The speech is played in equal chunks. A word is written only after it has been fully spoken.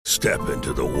Step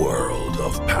into the world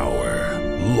of power,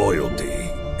 loyalty,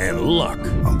 and luck.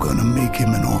 I'm gonna make him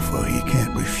an offer he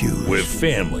can't refuse. With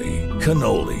family,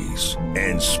 cannolis,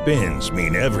 and spins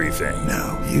mean everything.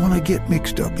 Now, you wanna get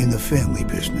mixed up in the family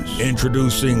business.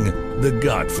 Introducing The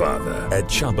Godfather at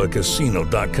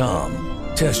ChumbaCasino.com.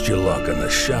 Test your luck in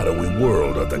the shadowy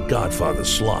world of The Godfather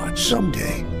slot.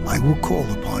 Someday, I will call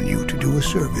upon you to do a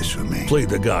service for me. Play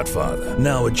The Godfather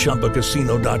now at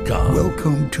ChumbaCasino.com.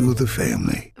 Welcome to the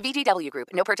family. VGW Group.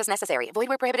 No purchase necessary. Void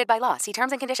where prohibited by law. See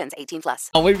terms and conditions. 18+.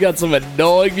 Oh, we've got some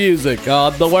annoying music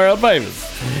on the world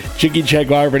famous Chicky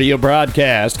Jaguar Radio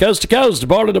broadcast. Coast to coast,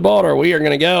 border to border. We are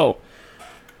going to go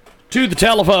to the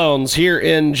telephones here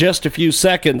in just a few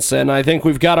seconds, and I think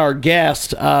we've got our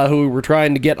guest who we were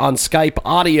trying to get on Skype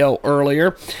audio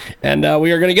earlier, and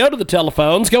we are going to go to the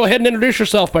telephones. Go ahead and introduce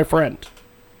yourself, my friend.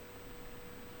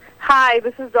 Hi,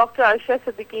 this is Dr. Arsha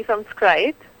Siddiqui from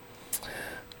Skrite.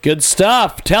 Good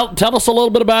stuff. Tell us a little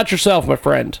bit about yourself, my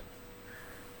friend.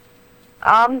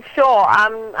 Sure.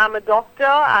 I'm a doctor.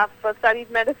 I've studied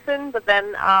medicine, but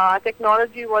then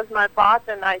technology was my path,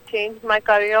 and I changed my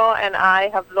career, and I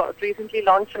have recently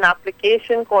launched an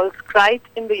application called Skrite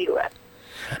in the U.S.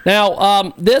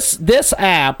 Now, this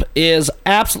app is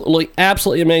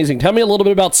absolutely amazing. Tell me a little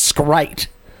bit about Skrite.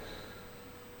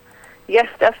 Yes,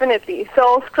 definitely.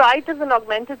 So Skrite is an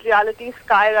augmented reality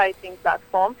skywriting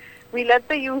platform. We let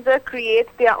the user create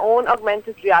their own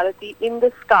augmented reality in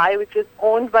the sky, which is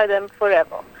owned by them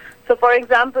forever. So, for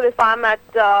example, if I'm at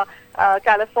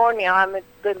California, I'm at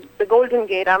the Golden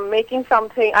Gate, I'm making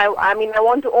something, I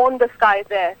want to own the sky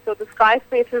there. So the sky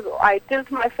spaces, I tilt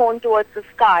my phone towards the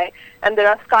sky, and there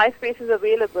are sky spaces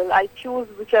available. I choose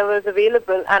whichever is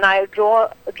available, and I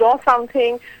draw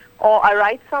something, or I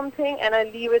write something, and I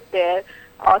leave it there,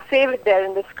 or save it there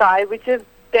in the sky, which is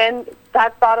then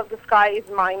that part of the sky is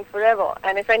mine forever.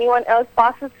 And if anyone else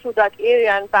passes through that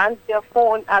area and pans their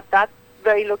phone at that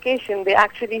very location, they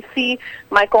actually see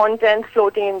my content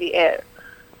floating in the air.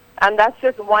 And that's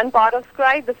just one part of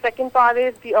Skrite. The second part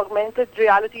is the augmented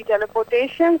reality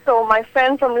teleportation. So my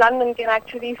friend from London can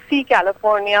actually see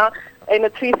California in a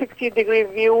 360-degree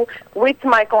view with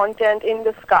my content in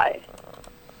the sky.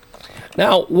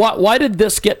 Now, why did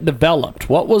this get developed?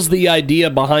 What was the idea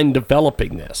behind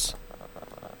developing this?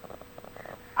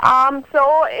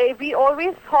 We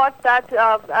always thought that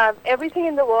everything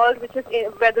in the world, which is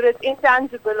whether it's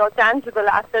intangible or tangible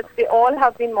assets, they all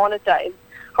have been monetized.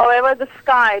 However, the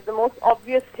sky, the most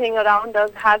obvious thing around us,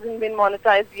 hasn't been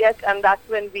monetized yet, and that's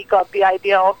when we got the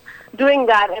idea of doing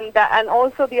that. And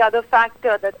also the other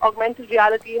factor that augmented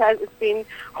reality has been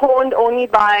honed only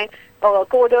by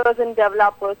coders and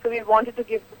developers, so we wanted to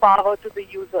give the power to the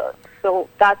users. So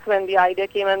that's when the idea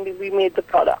came, and we made the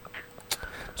product.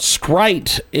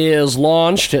 Skrite is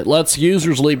launched. It lets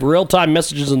users leave real-time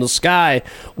messages in the sky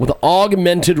with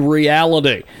augmented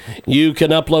reality. You can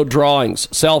upload drawings,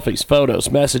 selfies, photos,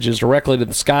 messages directly to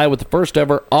the sky with the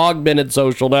first-ever augmented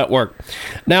social network.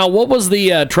 Now, what was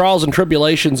the trials and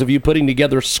tribulations of you putting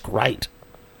together Skrite?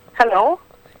 Hello?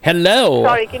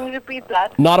 Sorry, can you repeat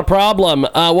that? Not a problem.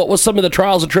 What was some of the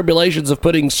trials and tribulations of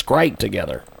putting Skrite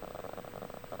together?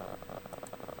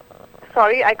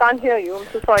 Sorry, I can't hear you. I'm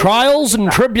so sorry. Trials and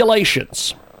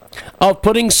tribulations of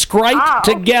putting Skrite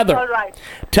together. Okay, all right.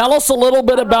 Tell us a little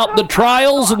bit about the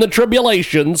trials and the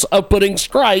tribulations of putting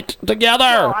Skrite together.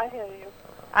 Sure,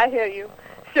 I hear you.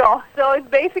 Sure. So it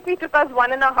basically took us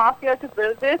 1.5 years to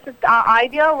build this. Our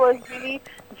idea was really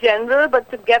general,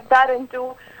 but to get that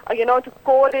into to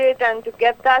code it and to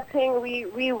get that thing,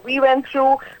 we went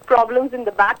through problems in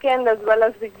the back end as well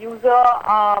as the user,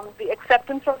 the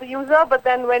acceptance from the user. But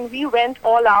then when we went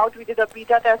all out, we did a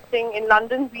beta testing in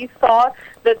London, we saw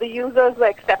that the users were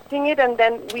accepting it, and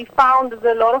then we found there's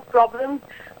a lot of problems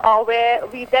where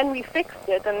we fixed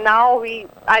it, and now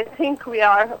I think we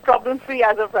are problem-free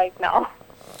as of right now.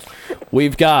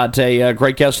 We've got a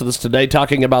great guest with us today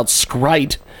talking about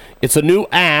Skrite. It's a new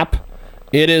app.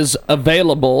 It is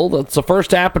available. It's the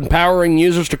first app empowering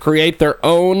users to create their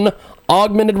own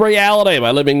augmented reality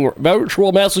by leaving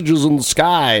virtual messages in the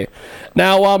sky.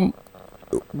 Now,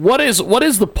 what is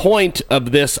the point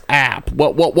of this app?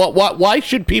 Why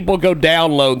should people go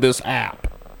download this app?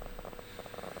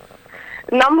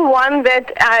 Number one,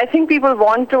 that I think people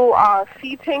want to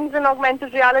see things in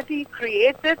augmented reality,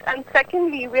 create it, and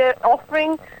secondly, we're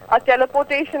offering a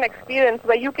teleportation experience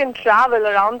where you can travel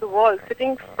around the world,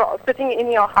 sitting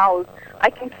in your house. I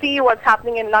can see what's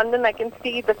happening in London. I can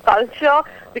see the culture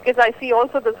because I see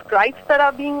also the scripts that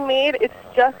are being made. It's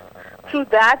just through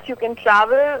that you can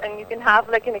travel and you can have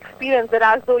like an experience that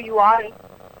as though you are.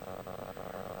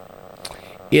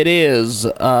 It is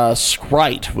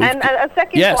Skrite. And a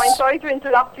second Yes. point, sorry to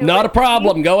interrupt you. Not a but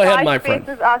problem. these Go ahead, sky my friend.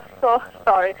 spaces are so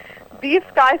sorry. These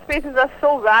sky spaces are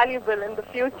so valuable in the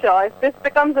future. If this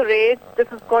becomes a rage, this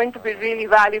is going to be really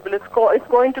valuable. It's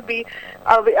going to be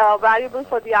valuable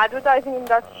for the advertising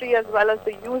industry as well as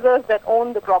the users that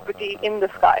own the property in the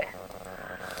sky.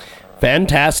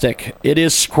 Fantastic. It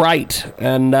is Skrite.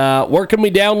 And where can we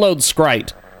download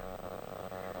Skrite?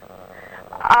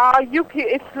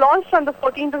 It's launched on the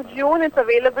 14th of June. It's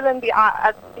available in the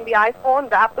iPhone,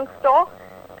 the Apple Store,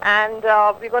 and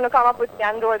we're going to come up with the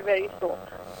Android very soon.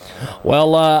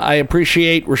 Well, I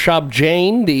appreciate Rishabh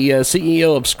Jain, the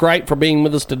CEO of Skrite, for being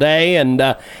with us today, and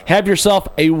have yourself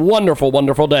a wonderful,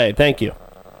 wonderful day. Thank you.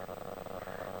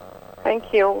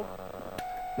 Thank you.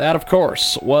 That, of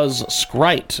course, was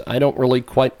Skrite. I don't really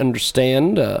quite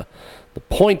understand the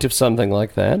point of something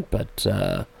like that, but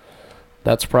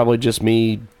that's probably just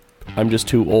me. I'm just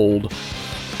too old.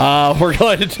 We're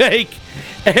going to take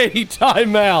a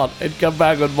timeout and come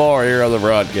back with more here on the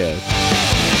broadcast.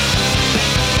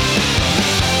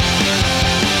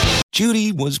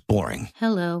 Judy was boring.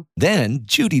 Hello. Then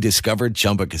Judy discovered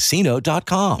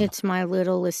ChumbaCasino.com. It's my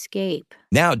little escape.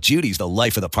 Now Judy's the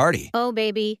life of the party. Oh,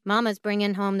 baby, mama's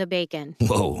bringing home the bacon.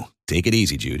 Whoa, take it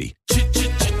easy, Judy.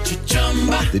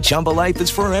 The Chumba life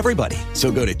is for everybody. So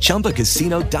go to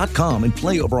ChumbaCasino.com and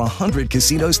play over 100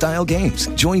 casino-style games.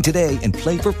 Join today and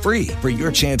play for free for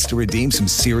your chance to redeem some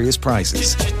serious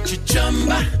prizes.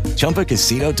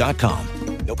 ChumbaCasino.com.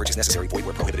 No purchase necessary. Void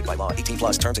where prohibited by law.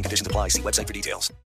 18+ terms and conditions apply. See website for details.